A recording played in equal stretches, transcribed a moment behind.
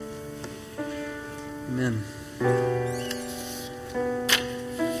Amen.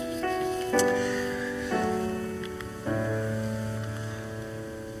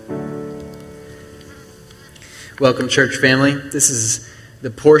 Welcome, church family. This is the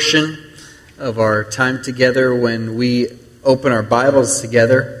portion of our time together when we open our Bibles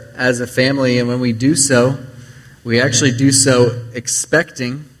together as a family, and when we do so, we actually do so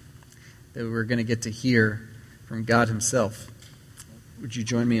expecting that we're going to get to hear from God Himself. Would you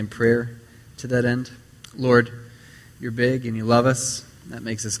join me in prayer to that end? Lord, You're big and You love us. That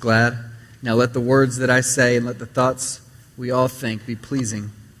makes us glad. Now let the words that I say and let the thoughts we all think be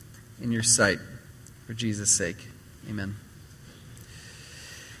pleasing in Your sight. For Jesus' sake, amen.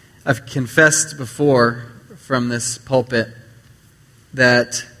 I've confessed before from this pulpit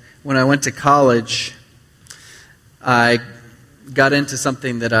that when I went to college, I got into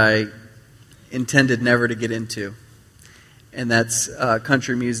something that I intended never to get into. And that's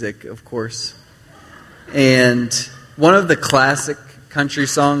country music, of course. And one of the classic country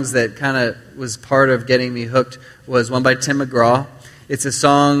songs that kind of was part of getting me hooked was one by Tim McGraw. It's a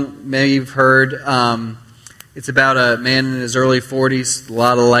song maybe you've heard. It's about a man in his early 40s, a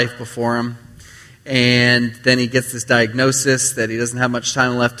lot of life before him. And then he gets this diagnosis that he doesn't have much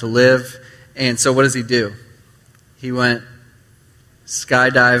time left to live. And so what does he do? He went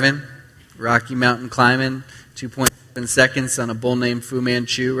skydiving, Rocky Mountain climbing, 2.7 seconds on a bull named Fu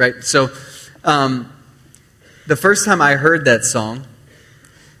Manchu, right? So the first time I heard that song,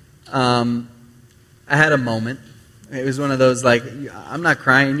 I had a moment. It was one of those, like, I'm not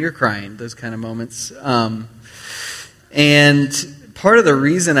crying, you're crying, those kind of moments. And part of the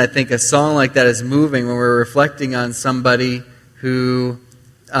reason I think a song like that is moving when we're reflecting on somebody who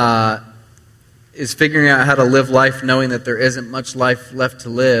is figuring out how to live life knowing that there isn't much life left to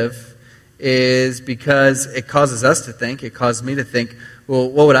live is because it causes us to think, it caused me to think, well,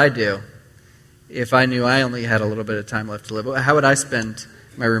 what would I do if I knew I only had a little bit of time left to live? How would I spend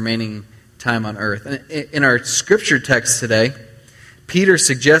my remaining time on earth? And in our scripture text today, Peter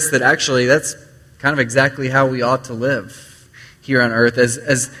suggests that actually that's kind of exactly how we ought to live here on earth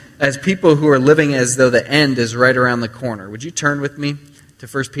as people who are living as though the end is right around the corner. Would you turn with me to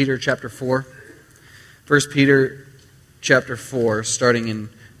 1 Peter chapter 4? 1 Peter chapter 4, starting in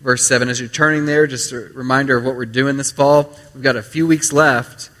verse 7. As you're turning there, just a reminder of what we're doing this fall. We've got a few weeks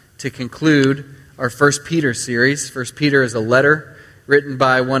left to conclude our 1 Peter series. 1 Peter is a letter written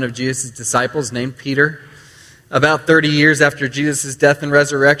by one of Jesus' disciples named Peter. About 30 years after Jesus' death and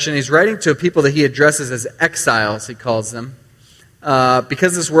resurrection, he's writing to a people that he addresses as exiles, he calls them.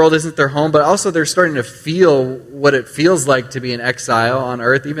 Because this world isn't their home, but also they're starting to feel what it feels like to be an exile on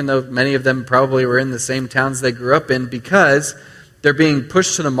earth, even though many of them probably were in the same towns they grew up in, because they're being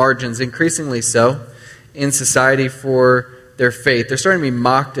pushed to the margins, increasingly so, in society for their faith. They're starting to be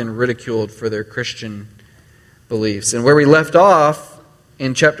mocked and ridiculed for their Christian beliefs. And where we left off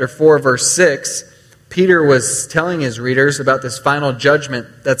in chapter 4, verse 6, Peter was telling his readers about this final judgment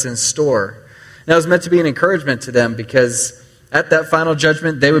that's in store. And that was meant to be an encouragement to them because at that final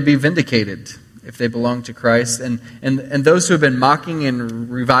judgment, they would be vindicated if they belonged to Christ. And those who have been mocking and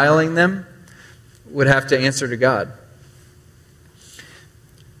reviling them would have to answer to God.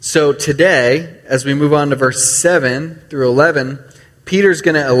 So today, as we move on to verse 7 through 11, Peter's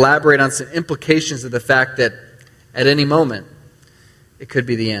going to elaborate on some implications of the fact that at any moment, it could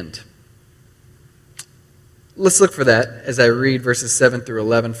be the end. Let's look for that as I read verses 7 through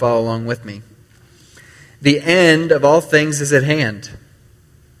 11. Follow along with me. The end of all things is at hand.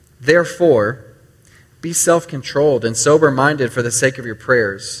 Therefore, be self-controlled and sober-minded for the sake of your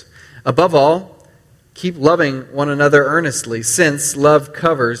prayers. Above all, keep loving one another earnestly, since love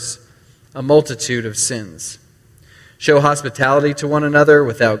covers a multitude of sins. Show hospitality to one another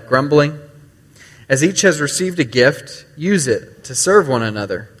without grumbling. As each has received a gift, use it to serve one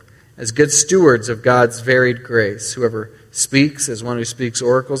another as good stewards of God's varied grace. Whoever speaks as one who speaks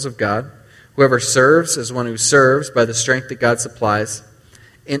oracles of God. Whoever serves as one who serves by the strength that God supplies,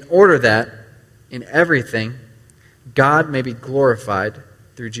 in order that, in everything, God may be glorified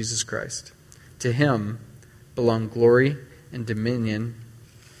through Jesus Christ. To Him belong glory and dominion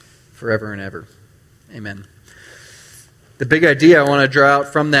forever and ever. Amen. The big idea I want to draw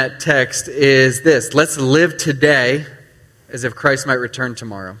out from that text is this. Let's live today as if Christ might return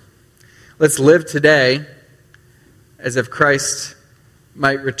tomorrow. Let's live today as if Christ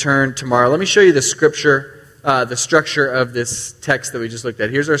might return tomorrow. Let me show you the scripture, the structure of this text that we just looked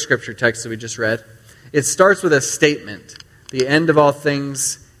at. Here's our scripture text that we just read. It starts with a statement. The end of all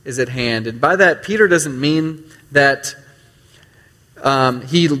things is at hand. And by that, Peter doesn't mean that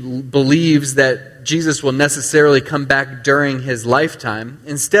he believes that Jesus will necessarily come back during his lifetime.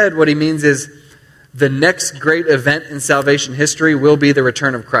 Instead, what he means is the next great event in salvation history will be the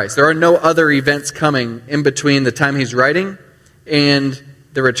return of Christ. There are no other events coming in between the time he's writing and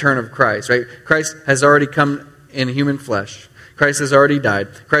the return of Christ, right? Christ has already come in human flesh. Christ has already died.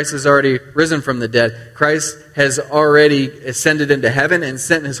 Christ has already risen from the dead. Christ has already ascended into heaven and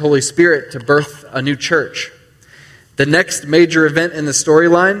sent his Holy Spirit to birth a new church. The next major event in the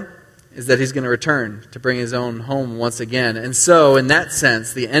storyline is that he's going to return to bring his own home once again. And so, in that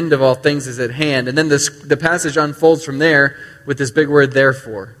sense, the end of all things is at hand. And then the passage unfolds from there with this big word,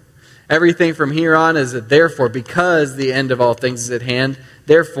 therefore. Everything from here on is a therefore, because the end of all things is at hand.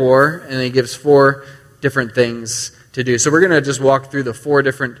 Therefore, and he gives 4 different things to do. So we're going to just walk through the 4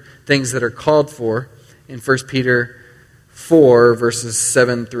 different things that are called for in 1 Peter 4, verses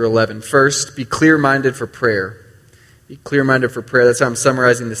 7 through 11. First, be clear-minded for prayer. Be clear-minded for prayer. That's how I'm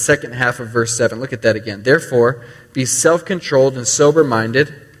summarizing the second half of verse 7. Look at that again. Therefore, be self-controlled and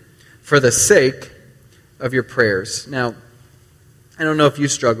sober-minded for the sake of your prayers. Now, I don't know if you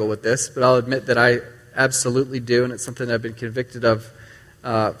struggle with this, but I'll admit that I absolutely do, and it's something I've been convicted of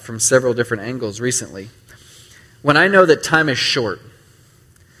from several different angles recently. When I know that time is short,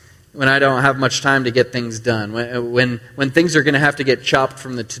 when I don't have much time to get things done, when things are going to have to get chopped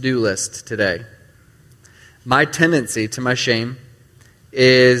from the to-do list today, my tendency, to my shame,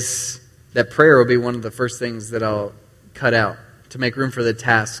 is that prayer will be one of the first things that I'll cut out to make room for the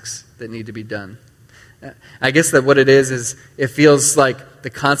tasks that need to be done. I guess that what it is it feels like the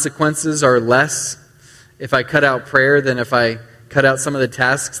consequences are less if I cut out prayer than if I cut out some of the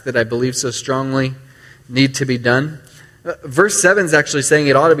tasks that I believe so strongly need to be done. Verse 7 is actually saying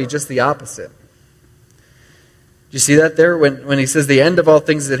it ought to be just the opposite. Do you see that there? When he says, the end of all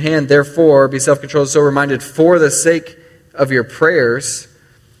things is at hand, therefore be self-controlled, sober-minded for the sake of your prayers.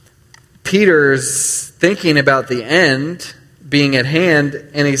 Peter's thinking about the end being at hand,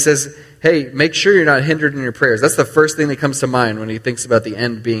 and he says, hey, make sure you're not hindered in your prayers. That's the first thing that comes to mind when he thinks about the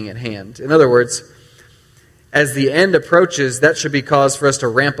end being at hand. In other words, as the end approaches, that should be cause for us to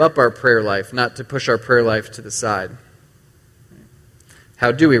ramp up our prayer life, not to push our prayer life to the side.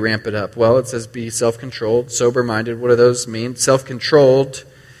 How do we ramp it up? Well, it says be self-controlled, sober-minded. What do those mean? Self-controlled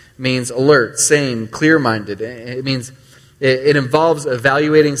means alert, sane, clear-minded. It means it involves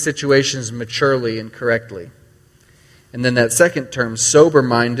evaluating situations maturely and correctly. And then that second term,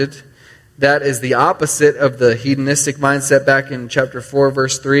 sober-minded, that is the opposite of the hedonistic mindset back in chapter 4,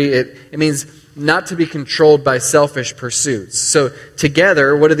 verse 3. It means not to be controlled by selfish pursuits. So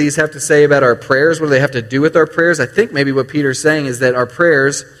together, what do these have to say about our prayers? What do they have to do with our prayers? I think maybe what Peter's saying is that our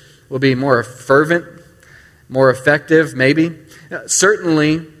prayers will be more fervent, more effective, maybe.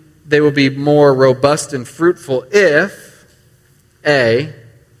 Certainly, they will be more robust and fruitful if, A,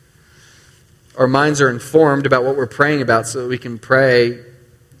 our minds are informed about what we're praying about so that we can pray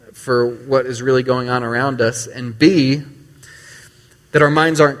for what is really going on around us, and B, that our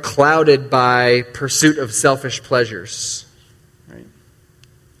minds aren't clouded by pursuit of selfish pleasures. Right?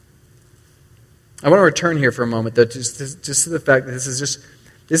 I want to return here for a moment, though, just to the fact that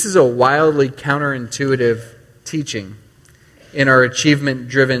this is a wildly counterintuitive teaching in our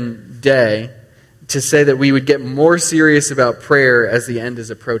achievement-driven day to say that we would get more serious about prayer as the end is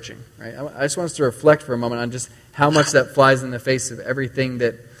approaching. Right? I just want us to reflect for a moment on just how much that flies in the face of everything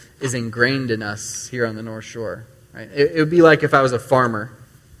that is ingrained in us here on the North Shore. Right? It would be like if I was a farmer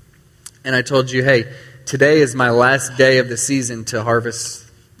and I told you, hey, today is my last day of the season to harvest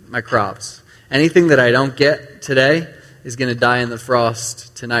my crops. Anything that I don't get today is going to die in the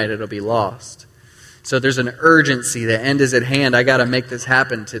frost tonight. It'll be lost. So there's an urgency. The end is at hand. I got to make this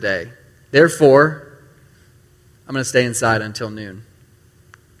happen today. Therefore, I'm going to stay inside until noon.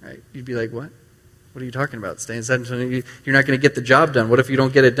 Right? You'd be like, what? What are you talking about? Stay inside until noon? You're not going to get the job done. What if you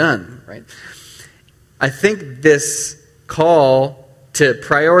don't get it done? Right? I think this call to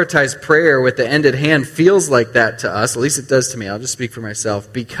prioritize prayer with the end at hand feels like that to us. At least it does to me. I'll just speak for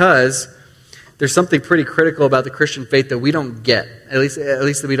myself. Because there's something pretty critical about the Christian faith that we don't get. At least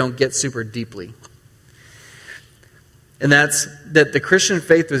that we don't get super deeply. And that's that the Christian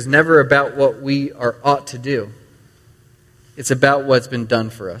faith was never about what we ought to do. It's about what's been done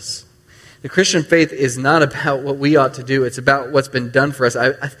for us. The Christian faith is not about what we ought to do. It's about what's been done for us.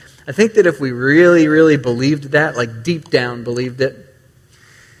 I think that if we really, really believed that, like deep down believed it,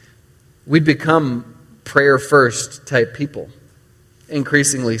 we'd become prayer first type people.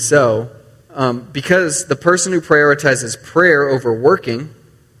 Increasingly so. Because the person who prioritizes prayer over working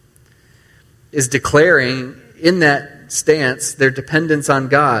is declaring in that stance, their dependence on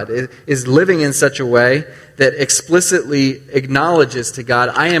God, is living in such a way that explicitly acknowledges to God,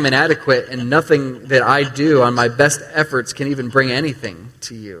 I am inadequate and nothing that I do on my best efforts can even bring anything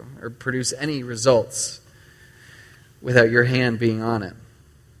to you or produce any results without your hand being on it.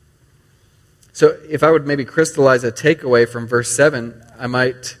 So if I would maybe crystallize a takeaway from verse 7, I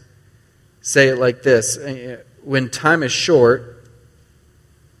might say it like this. When time is short,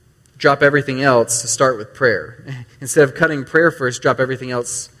 drop everything else to start with prayer. Instead of cutting prayer first, drop everything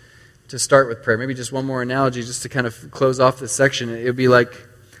else to start with prayer. Maybe just one more analogy just to kind of close off this section. It would be like,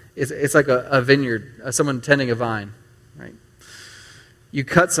 it's like a vineyard, someone tending a vine, right? You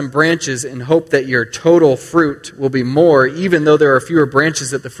cut some branches and hope that your total fruit will be more, even though there are fewer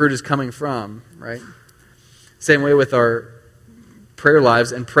branches that the fruit is coming from, right? Same way with our prayer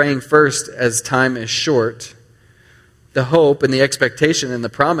lives and praying first as time is short. The hope and the expectation and the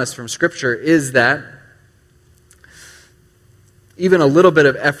promise from Scripture is that even a little bit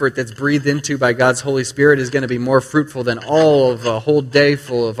of effort that's breathed into by God's Holy Spirit is going to be more fruitful than all of a whole day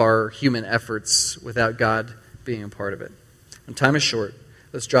full of our human efforts without God being a part of it. When time is short,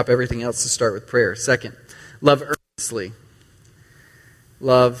 let's drop everything else to start with prayer. Second, love earnestly.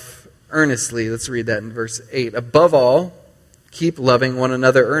 Love earnestly. Let's read that in verse 8. Above all, keep loving one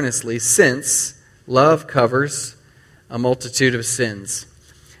another earnestly, since love covers a multitude of sins.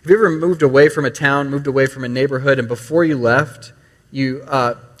 Have you ever moved away from a town, moved away from a neighborhood, and before you left,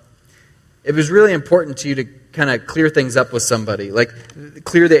 it was really important to you to kind of clear things up with somebody, like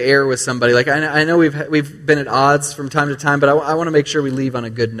clear the air with somebody. Like I know we've been at odds from time to time, but I want to make sure we leave on a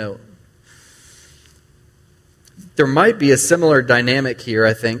good note. There might be a similar dynamic here,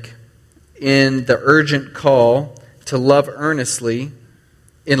 I think, in the urgent call to love earnestly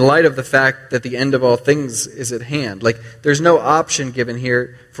in light of the fact that the end of all things is at hand. Like, there's no option given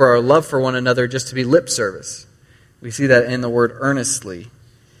here for our love for one another just to be lip service. We see that in the word earnestly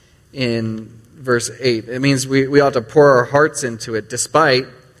in verse 8. It means we ought to pour our hearts into it despite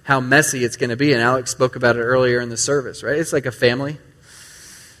how messy it's going to be. And Alex spoke about it earlier in the service, right? It's like a family.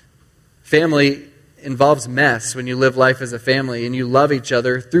 Family involves mess when you live life as a family, and you love each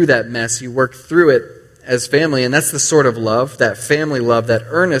other through that mess. You work through it as family, and that's the sort of love, that family love, that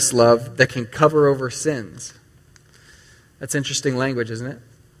earnest love that can cover over sins. That's interesting language, isn't it?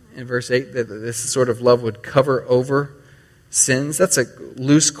 In verse 8, that this sort of love would cover over sins. That's a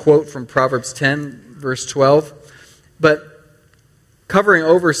loose quote from Proverbs 10, verse 12. But covering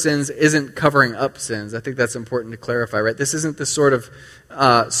over sins isn't covering up sins. I think that's important to clarify, right? This isn't the sort of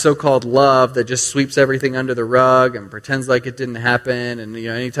so-called love that just sweeps everything under the rug and pretends like it didn't happen. And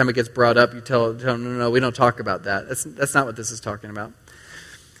anytime it gets brought up, you tell them, no, we don't talk about that. That's not what this is talking about.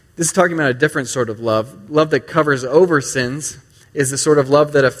 This is talking about a different sort of love. Love that covers over sins is the sort of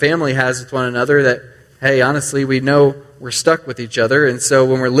love that a family has with one another that, hey, honestly, we know we're stuck with each other. And so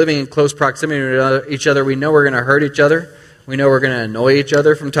when we're living in close proximity to each other, we know we're going to hurt each other. We know we're going to annoy each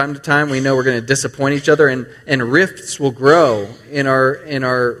other from time to time. We know we're going to disappoint each other, and rifts will grow in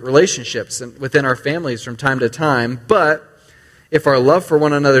our relationships and within our families from time to time. But if our love for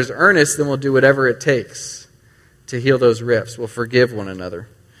one another is earnest, then we'll do whatever it takes to heal those rifts. We'll forgive one another.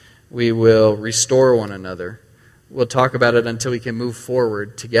 We will restore one another. We'll talk about it until we can move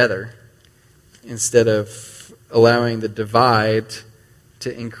forward together instead of allowing the divide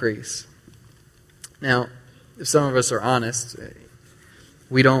to increase. Now, if some of us are honest,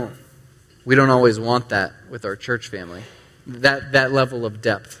 we don't always want that with our church family. That level of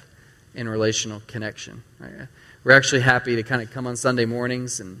depth in relational connection. Right? We're actually happy to kind of come on Sunday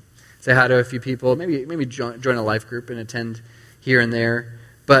mornings and say hi to a few people, maybe join a life group and attend here and there.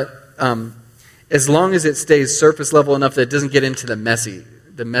 But as long as it stays surface level enough that it doesn't get into the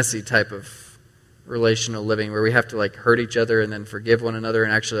messy type of relational living where we have to like hurt each other and then forgive one another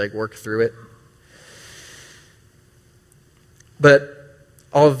and actually like work through it. But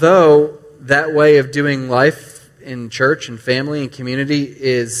although that way of doing life in church and family and community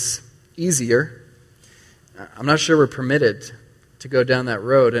is easier, I'm not sure we're permitted to go down that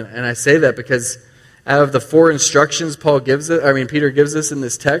road. And I say that because out of the 4 instructions Peter gives us in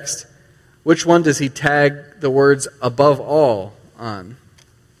this text, which one does he tag the words above all on?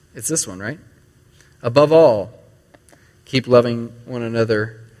 It's this one, right? Above all, keep loving one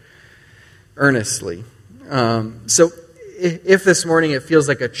another earnestly. So if this morning it feels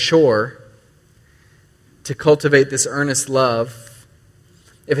like a chore to cultivate this earnest love,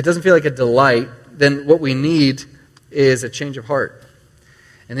 if it doesn't feel like a delight, then what we need is a change of heart.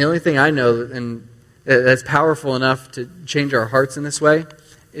 And the only thing I know and that's powerful enough to change our hearts in this way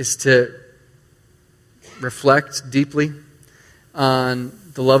is to reflect deeply on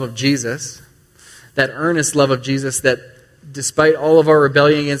the love of Jesus, That earnest love of Jesus that, despite all of our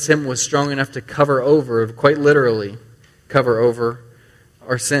rebellion against him, was strong enough to cover over, quite literally, cover over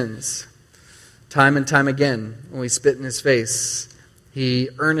our sins. Time and time again, when we spit in his face, he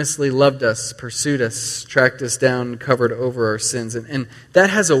earnestly loved us, pursued us, tracked us down, covered over our sins. And that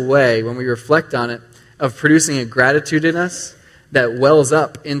has a way, when we reflect on it, of producing a gratitude in us that wells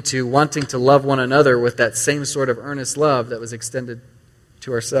up into wanting to love one another with that same sort of earnest love that was extended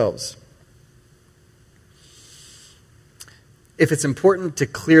to ourselves. If it's important to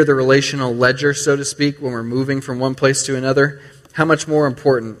clear the relational ledger, so to speak, when we're moving from one place to another, how much more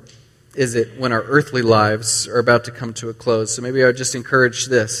important is it when our earthly lives are about to come to a close? So maybe I would just encourage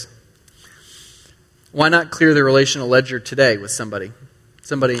this. Why not clear the relational ledger today with somebody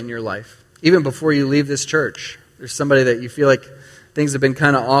in your life? Even before you leave this church, there's somebody that you feel like things have been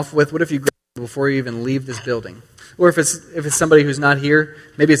kind of off with. What if you grab them before you even leave this building? Or if it's somebody who's not here,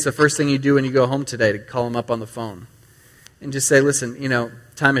 maybe it's the first thing you do when you go home today to call them up on the phone. And just say, listen,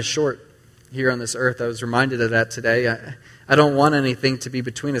 time is short here on this earth. I was reminded of that today. I don't want anything to be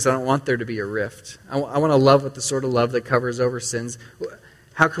between us. I don't want there to be a rift. I want to love with the sort of love that covers over sins.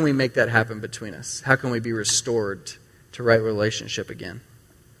 How can we make that happen between us? How can we be restored to right relationship again?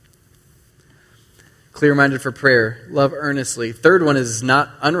 Clear-minded for prayer. Love earnestly. Third one is not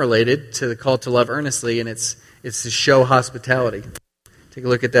unrelated to the call to love earnestly, and it's to show hospitality. Take a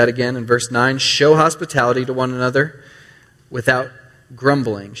look at that again in verse 9. Show hospitality to one another without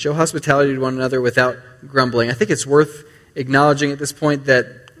grumbling. Show hospitality to one another without grumbling. I think it's worth acknowledging at this point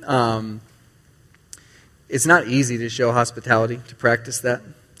that it's not easy to show hospitality, to practice that.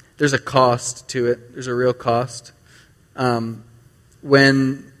 There's a cost to it. There's a real cost.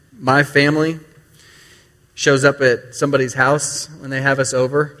 When my family shows up at somebody's house, when they have us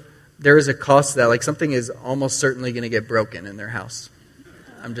over, there is a cost to that. Like something is almost certainly going to get broken in their house.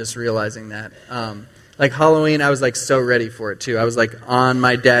 I'm just realizing that. Like Halloween, I was like so ready for it too. I was like on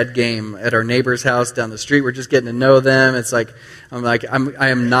my dad game at our neighbor's house down the street. We're just getting to know them. It's like I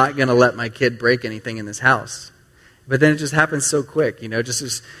am not going to let my kid break anything in this house. But then it just happens so quick,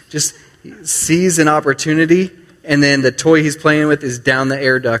 just sees an opportunity, and then the toy he's playing with is down the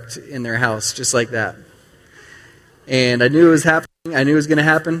air duct in their house, just like that. And I knew it was happening. I knew it was going to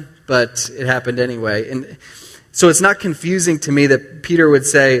happen, but it happened anyway. And so it's not confusing to me that Peter would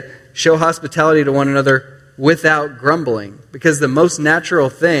say, show hospitality to one another without grumbling. Because the most natural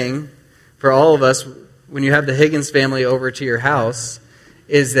thing for all of us, when you have the Higgins family over to your house,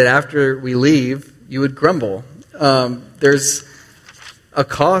 is that after we leave, you would grumble. There's a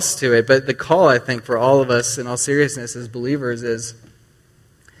cost to it. But the call, I think, for all of us, in all seriousness, as believers, is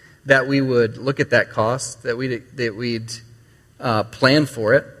that we would look at that cost, that we'd plan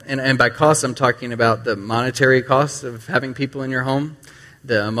for it. And by cost, I'm talking about the monetary cost of having people in your home,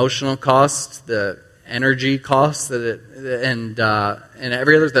 the emotional cost, the energy cost, and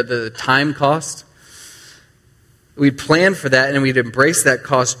every other, the time cost. We'd plan for that, and we'd embrace that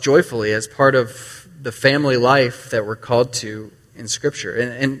cost joyfully as part of the family life that we're called to in Scripture.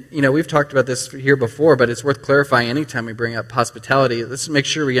 And we've talked about this here before, but it's worth clarifying anytime we bring up hospitality. Let's make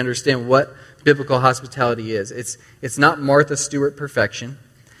sure we understand what biblical hospitality is. It's not Martha Stewart perfection.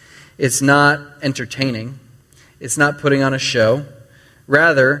 It's not entertaining. It's not putting on a show.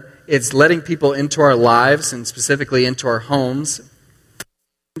 Rather, it's letting people into our lives, and specifically into our homes,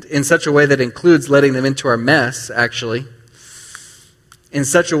 in such a way that includes letting them into our mess, actually, in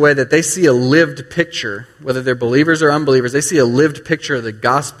such a way that they see a lived picture, whether they're believers or unbelievers, they see a lived picture of the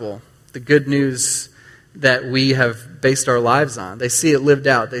gospel, the good news that we have based our lives on. They see it lived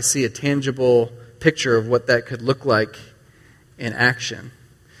out. They see a tangible picture of what that could look like in action.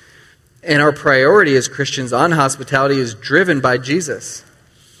 And our priority as Christians on hospitality is driven by Jesus,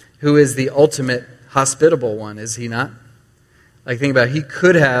 who is the ultimate hospitable one, is he not? Like, think about it. He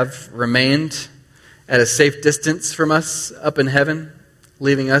could have remained at a safe distance from us up in heaven,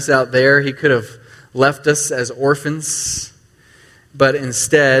 leaving us out there. He could have left us as orphans, but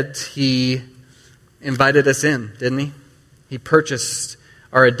instead he invited us in, didn't he? He purchased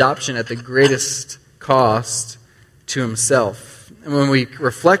our adoption at the greatest cost to himself. And when we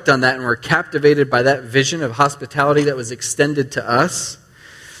reflect on that and we're captivated by that vision of hospitality that was extended to us,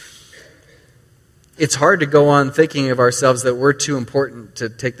 it's hard to go on thinking of ourselves that we're too important to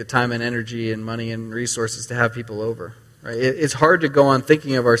take the time and energy and money and resources to have people over. Right? It's hard to go on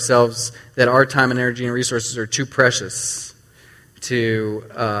thinking of ourselves that our time and energy and resources are too precious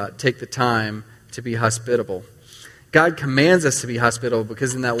to take the time to be hospitable. God commands us to be hospitable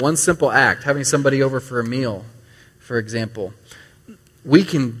because in that one simple act, having somebody over for a meal, for example, we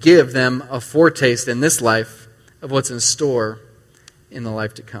can give them a foretaste in this life of what's in store in the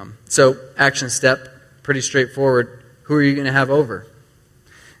life to come. So, action step, pretty straightforward. Who are you going to have over?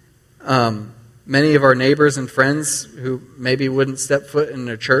 Many of our neighbors and friends who maybe wouldn't step foot in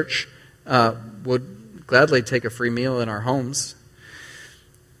a church would gladly take a free meal in our homes.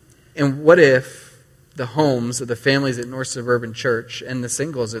 And what if the homes of the families at North Suburban Church, and the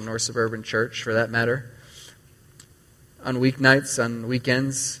singles at North Suburban Church for that matter, on weeknights, on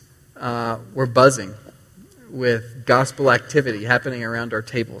weekends, were buzzing with gospel activity happening around our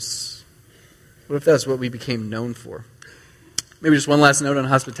tables? What if that's what we became known for? Maybe just one last note on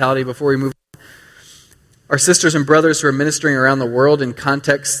hospitality before we move on. Our sisters and brothers who are ministering around the world in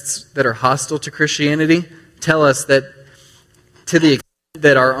contexts that are hostile to Christianity tell us that to the extent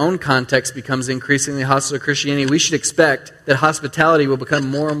that our own context becomes increasingly hostile to Christianity, we should expect that hospitality will become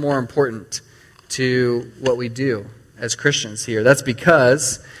more and more important to what we do as Christians here. That's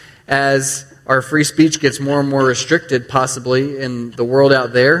because as our free speech gets more and more restricted, possibly, in the world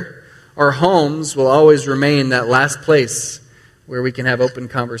out there, our homes will always remain that last place where we can have open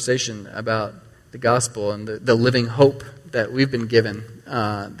conversation about the gospel and the living hope that we've been given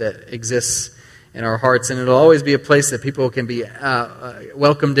that exists in our hearts. And it'll always be a place that people can be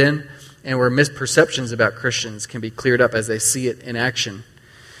welcomed in, and where misperceptions about Christians can be cleared up as they see it in action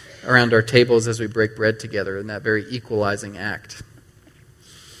around our tables as we break bread together in that very equalizing act.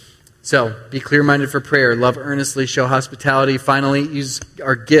 So, be clear-minded for prayer, love earnestly, show hospitality. Finally, use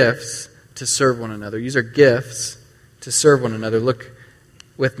our gifts to serve one another. Use our gifts to serve one another. Look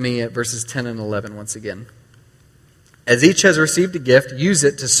with me at verses 10 and 11 once again. As each has received a gift, use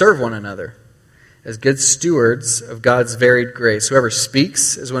it to serve one another as good stewards of God's varied grace. Whoever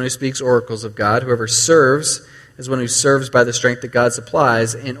speaks is one who speaks oracles of God. Whoever serves is one who serves by the strength that God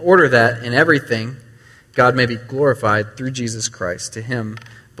supplies, in order that in everything God may be glorified through Jesus Christ. To him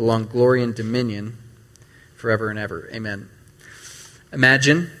belong glory and dominion forever and ever. Amen.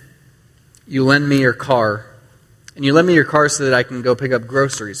 Imagine you lend me your car, and you lend me your car so that I can go pick up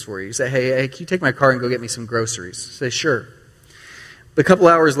groceries for you. You say, hey, can you take my car and go get me some groceries? I say, sure. But a couple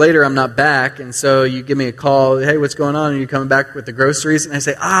hours later, I'm not back, and so you give me a call, hey, what's going on? Are you coming back with the groceries? And I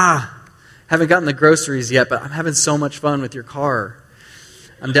say, haven't gotten the groceries yet, but I'm having so much fun with your car.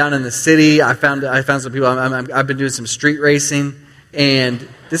 I'm down in the city. I found some people. I've been doing some street racing, and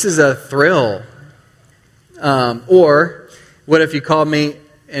this is a thrill. Or what if you called me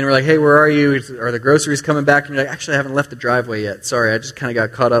and we're like, hey, where are you? Are the groceries coming back? And you're like, actually, I haven't left the driveway yet. Sorry, I just kind of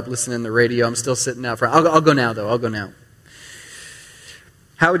got caught up listening to the radio. I'm still sitting out front. I'll go now, though. I'll go now.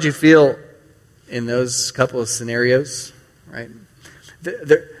 How would you feel in those couple of scenarios? Right?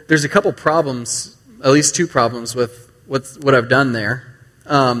 There's a couple problems, at least two problems with what I've done there.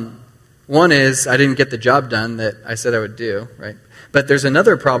 One is I didn't get the job done that I said I would do, right? But there's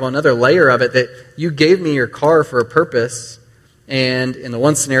another problem, another layer of it, that you gave me your car for a purpose, and in the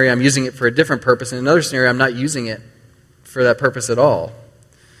one scenario I'm using it for a different purpose, and in another scenario I'm not using it for that purpose at all.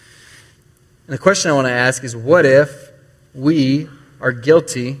 And the question I want to ask is, what if we are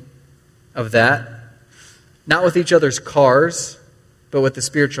guilty of that, not with each other's cars, but with the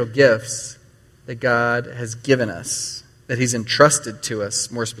spiritual gifts that God has given us, that he's entrusted to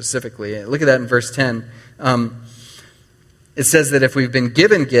us more specifically? Look at that in verse 10. It says that if we've been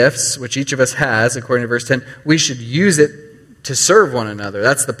given gifts, which each of us has, according to verse 10, we should use it to serve one another.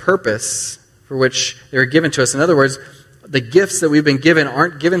 That's the purpose for which they were given to us. In other words, the gifts that we've been given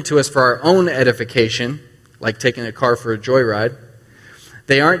aren't given to us for our own edification, like taking a car for a joyride.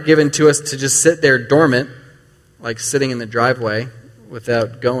 They aren't given to us to just sit there dormant, like sitting in the driveway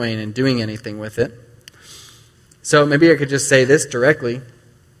without going and doing anything with it. So maybe I could just say this directly.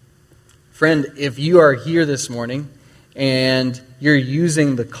 Friend, if you are here this morning and you're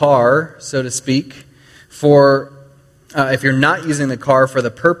using the car, so to speak, for if you're not using the car for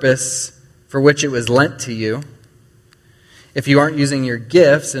the purpose for which it was lent to you, if you aren't using your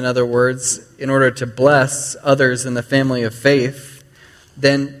gifts, in other words, in order to bless others in the family of faith,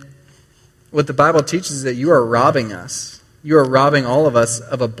 then what the Bible teaches is that you are robbing us. You are robbing all of us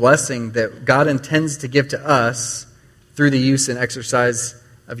of a blessing that God intends to give to us through the use and exercise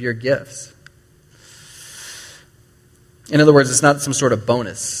of your gifts. In other words, it's not some sort of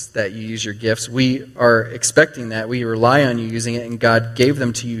bonus that you use your gifts. We are expecting that. We rely on you using it, and God gave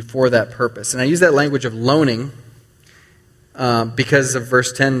them to you for that purpose. And I use that language of loaning because of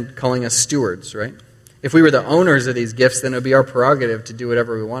verse 10 calling us stewards, right? If we were the owners of these gifts, then it would be our prerogative to do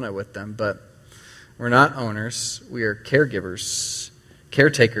whatever we wanted with them. But we're not owners. We are caregivers,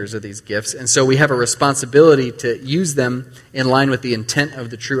 caretakers of these gifts. And so we have a responsibility to use them in line with the intent of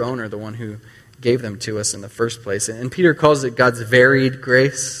the true owner, the one who gave them to us in the first place. And Peter calls it God's varied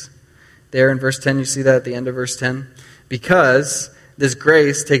grace. There in verse 10, you see that at the end of verse 10? Because this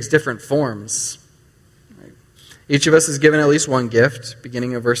grace takes different forms. Each of us is given at least one gift,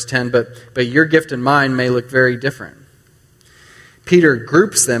 beginning of verse 10, but your gift and mine may look very different. Peter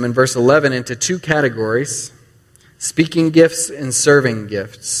groups them in verse 11 into two categories: speaking gifts and serving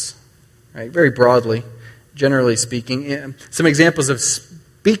gifts. Right? Very broadly, generally speaking. Some examples of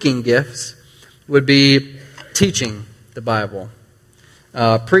speaking gifts would be teaching the Bible,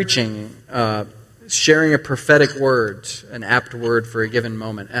 preaching, sharing a prophetic word, an apt word for a given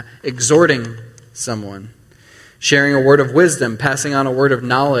moment, exhorting someone, sharing a word of wisdom, passing on a word of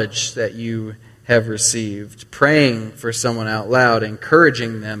knowledge that you have received, praying for someone out loud,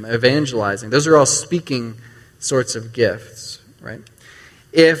 encouraging them, evangelizing. Those are all speaking sorts of gifts, right?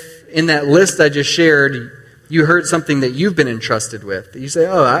 If in that list I just shared, you heard something that you've been entrusted with, you say,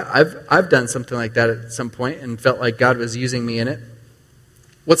 oh, I've done something like that at some point and felt like God was using me in it.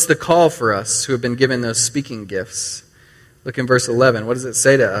 What's the call for us who have been given those speaking gifts? Look in verse 11. What does it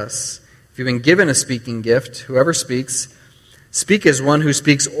say to us? If you've been given a speaking gift, whoever speaks, speak as one who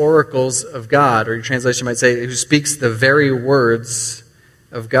speaks oracles of God, or your translation might say, who speaks the very words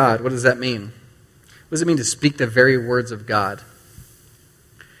of God. What does that mean? What does it mean to speak the very words of God?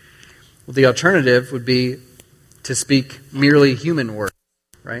 Well, the alternative would be to speak merely human words,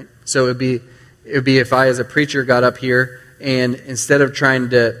 right? So it would be if I, as a preacher, got up here and instead of trying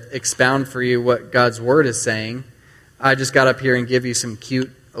to expound for you what God's word is saying, I just got up here and give you some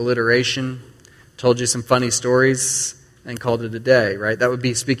cute alliteration, told you some funny stories, and called it a day, right? That would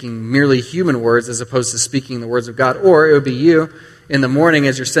be speaking merely human words as opposed to speaking the words of God. Or it would be you in the morning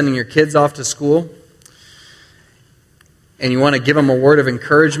as you're sending your kids off to school and you want to give them a word of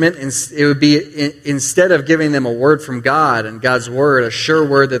encouragement. It would be, instead of giving them a word from God and God's word, a sure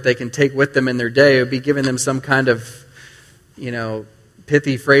word that they can take with them in their day, it would be giving them some kind of,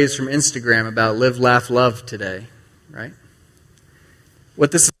 pithy phrase from Instagram about live, laugh, love today, right?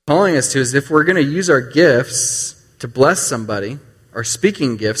 What this is calling us to is if we're going to use our gifts to bless somebody, our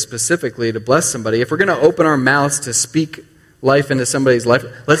speaking gifts specifically to bless somebody, if we're going to open our mouths to speak life into somebody's life,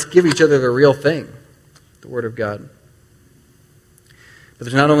 let's give each other the real thing, the Word of God. But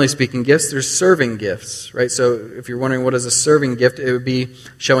there's not only speaking gifts, there's serving gifts, right? So if you're wondering what is a serving gift, it would be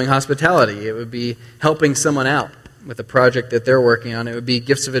showing hospitality. It would be helping someone out with a project that they're working on. It would be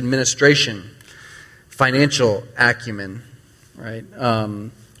gifts of administration, financial acumen, right?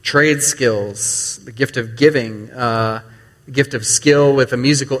 Trade skills, the gift of giving, the gift of skill with a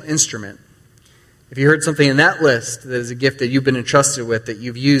musical instrument. If you heard something in that list that is a gift that you've been entrusted with, that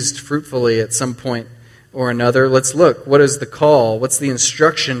you've used fruitfully at some point or another, let's look. What is the call? What's the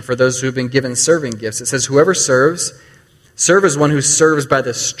instruction for those who have been given serving gifts? It says, whoever serves, serve as one who serves by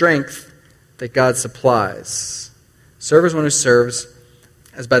the strength that God supplies. Serve as one who serves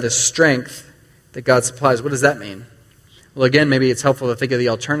as by the strength that God supplies. What does that mean? Well, again, maybe it's helpful to think of the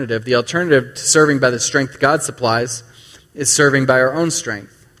alternative. The alternative to serving by the strength God supplies is serving by our own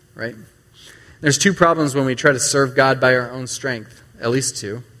strength, right? There's two problems when we try to serve God by our own strength, at least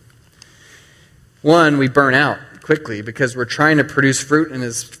two. One, we burn out quickly because we're trying to produce fruit, and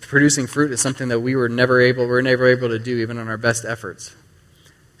producing fruit is something that we were never able to do even on our best efforts.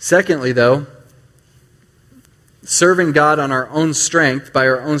 Secondly, though, serving God on our own strength, by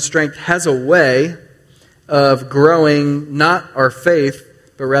our own strength, has a way of growing not our faith,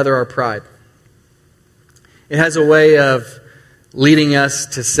 but rather our pride. It has a way of leading us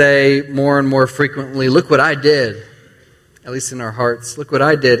to say more and more frequently, look what I did, at least in our hearts, look what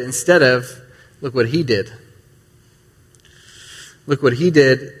I did, instead of, look what he did. Look what he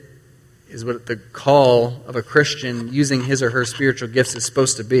did is what the call of a Christian using his or her spiritual gifts is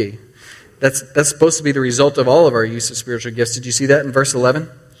supposed to be. That's supposed to be the result of all of our use of spiritual gifts. Did you see that in verse 11?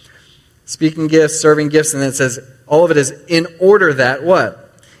 Speaking gifts, serving gifts, and then it says, all of it is in order that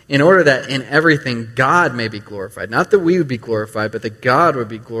what? In order that in everything God may be glorified. Not that we would be glorified, but that God would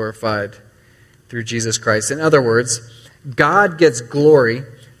be glorified through Jesus Christ. In other words, God gets glory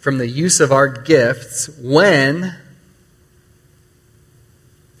from the use of our gifts when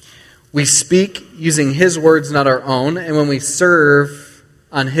we speak using His words, not our own, and when we serve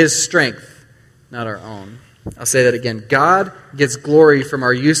on His strength, not our own. I'll say that again. God gets glory from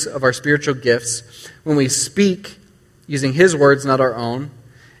our use of our spiritual gifts when we speak using His words, not our own,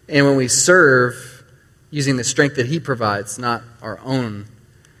 and when we serve using the strength that He provides, not our own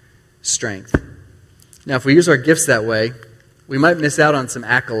strength. Now, if we use our gifts that way, we might miss out on some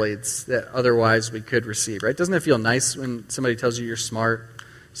accolades that otherwise we could receive, right? Doesn't it feel nice when somebody tells you you're smart?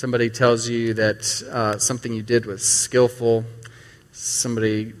 Somebody tells you that something you did was skillful.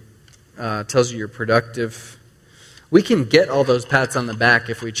 Somebody tells you you're productive. We can get all those pats on the back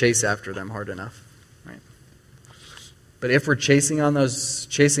if we chase after them hard enough, right? But if we're chasing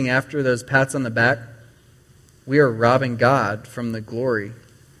after those pats on the back, we are robbing God from the glory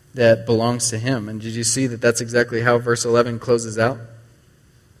that belongs to Him. And did you see that that's exactly how verse 11 closes out?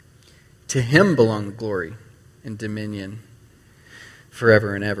 To Him belong the glory and dominion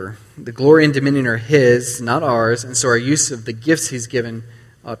forever and ever. The glory and dominion are His, not ours, and so our use of the gifts He's given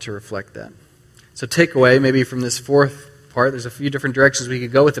ought to reflect that. So takeaway, maybe from this fourth part, there's a few different directions we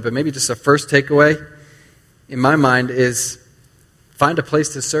could go with it, but maybe just a first takeaway in my mind is find a place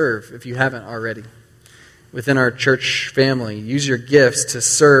to serve if you haven't already. Within our church family, use your gifts to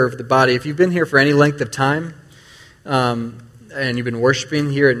serve the body. If you've been here for any length of time, and you've been worshiping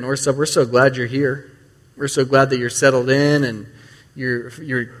here at Northsub, we're so glad you're here. We're so glad that you're settled in and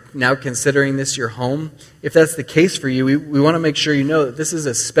you're now considering this your home. If that's the case for you, we want to make sure you know that this is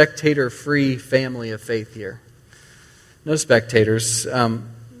a spectator-free family of faith here. No spectators.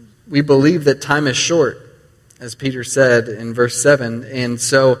 We believe that time is short, as Peter said in verse 7. And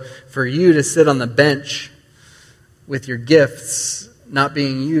so for you to sit on the bench with your gifts not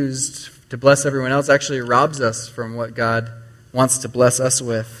being used to bless everyone else actually robs us from what God wants to bless us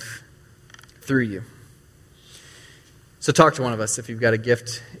with through you. So talk to one of us if you've got a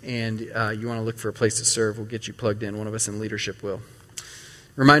gift and you want to look for a place to serve. We'll get you plugged in. One of us in leadership will.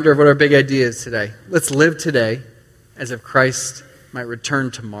 Reminder of what our big idea is today. Let's live today as if Christ might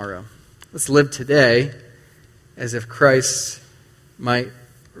return tomorrow. Let's live today as if Christ might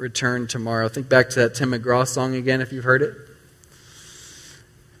return tomorrow. Think back to that Tim McGraw song again if you've heard it.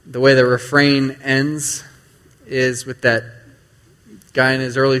 The way the refrain ends is with that guy in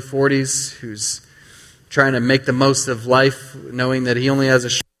his early 40s who's trying to make the most of life, knowing that he only has a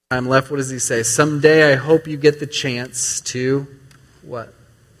short time left. What does he say? Someday I hope you get the chance to, what?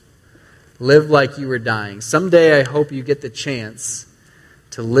 Live like you were dying. Someday I hope you get the chance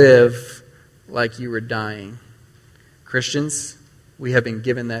to live like you were dying. Christians, we have been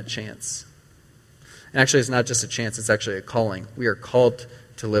given that chance. And actually, it's not just a chance, it's actually a calling. We are called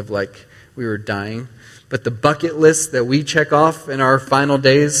to live like we were dying. But the bucket list that we check off in our final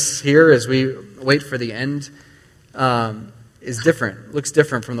days here as we wait for the end is different. Looks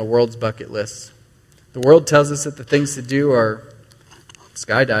different from the world's bucket list. The world tells us that the things to do are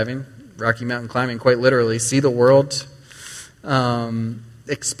skydiving, Rocky Mountain climbing, quite literally. See the world.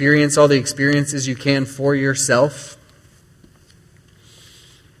 Experience all the experiences you can for yourself.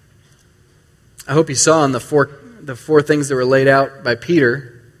 I hope you saw in the four things that were laid out by Peter,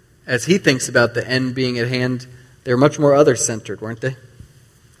 as he thinks about the end being at hand, they're much more others-centered, weren't they?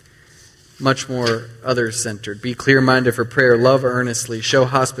 Much more others-centered. Be clear-minded for prayer, love earnestly, show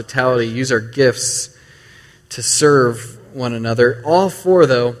hospitality, use our gifts to serve one another. All four,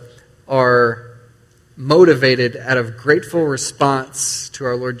 though, are motivated out of grateful response to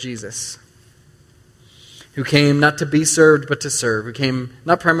our Lord Jesus, who came not to be served, but to serve, who came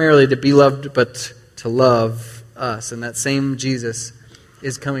not primarily to be loved, but to love us. And that same Jesus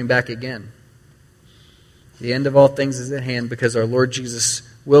is coming back again. The end of all things is at hand because our Lord Jesus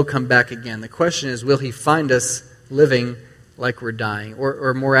will come back again. The question is, will He find us living like we're dying?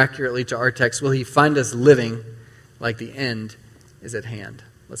 Or more accurately to our text, will He find us living like the end is at hand?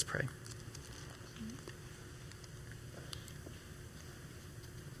 Let's pray.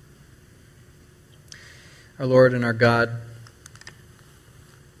 Our Lord and our God,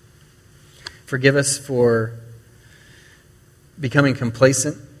 forgive us for becoming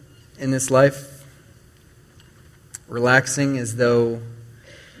complacent in this life, relaxing as though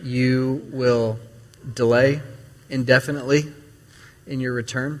you will delay indefinitely in your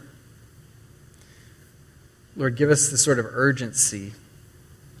return. Lord, give us the sort of urgency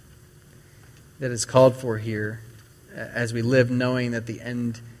that is called for here as we live knowing that the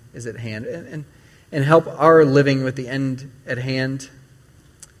end is at hand. And help our living with the end at hand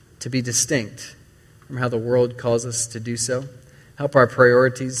to be distinct from how the world calls us to do so. Help our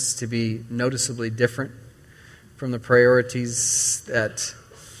priorities to be noticeably different from the priorities that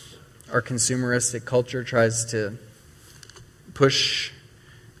our consumeristic culture tries to push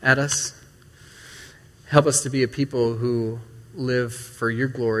at us. Help us to be a people who live for your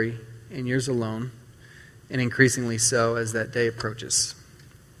glory and yours alone, and increasingly so as that day approaches.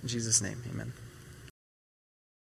 In Jesus' name, amen.